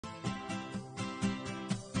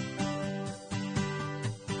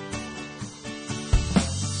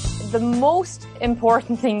the most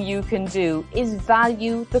important thing you can do is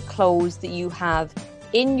value the clothes that you have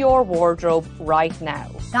in your wardrobe right now.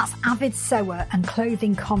 That's avid sewer and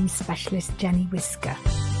clothing comms specialist Jenny Whisker.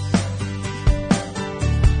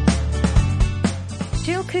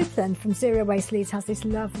 Jill Coupland from Zero Waste Leeds has this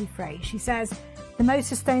lovely phrase. She says, the most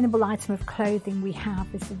sustainable item of clothing we have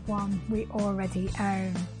is the one we already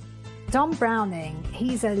own. Dom Browning,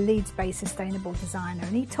 he's a Leeds-based sustainable designer,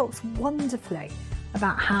 and he talks wonderfully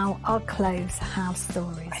about how our clothes have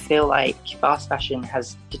stories. I feel like fast fashion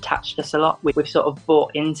has detached us a lot. We've sort of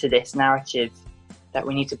bought into this narrative that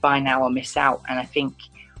we need to buy now or miss out, and I think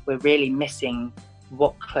we're really missing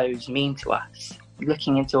what clothes mean to us.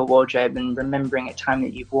 Looking into a wardrobe and remembering a time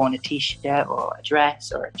that you've worn a t-shirt or a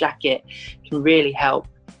dress or a jacket can really help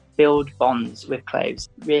build bonds with clothes.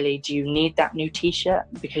 Really, do you need that new t-shirt?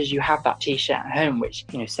 Because you have that t-shirt at home, which,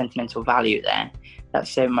 sentimental value there.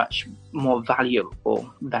 That's so much more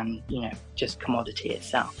valuable than, just commodity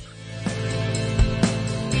itself.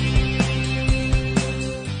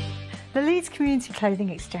 The Leeds Community Clothing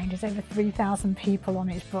Exchange has over 3,000 people on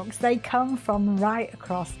its books. They come from right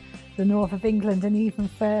across the north of England and even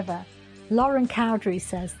further. Lauren Cowdrey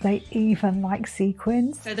says they even like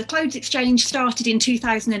sequins. So the Clothes Exchange started in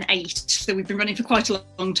 2008, so we've been running for quite a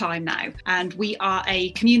long time now. And we are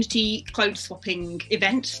a community clothes swapping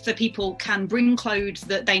event, so people can bring clothes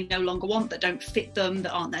that they no longer want, that don't fit them,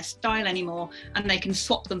 that aren't their style anymore, and they can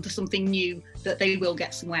swap them for something new that they will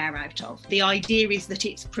get some wear out of. The idea is that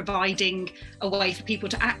it's providing a way for people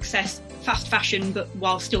to access fast fashion, but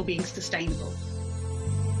while still being sustainable.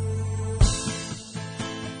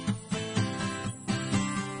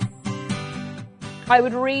 I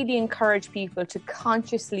would really encourage people to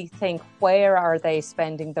consciously think, where are they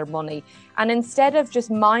spending their money? And instead of just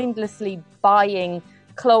mindlessly buying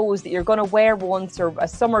clothes that you're going to wear once, or a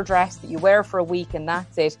summer dress that you wear for a week and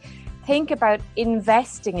that's it, think about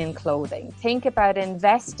investing in clothing. Think about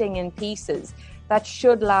investing in pieces that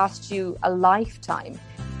should last you a lifetime.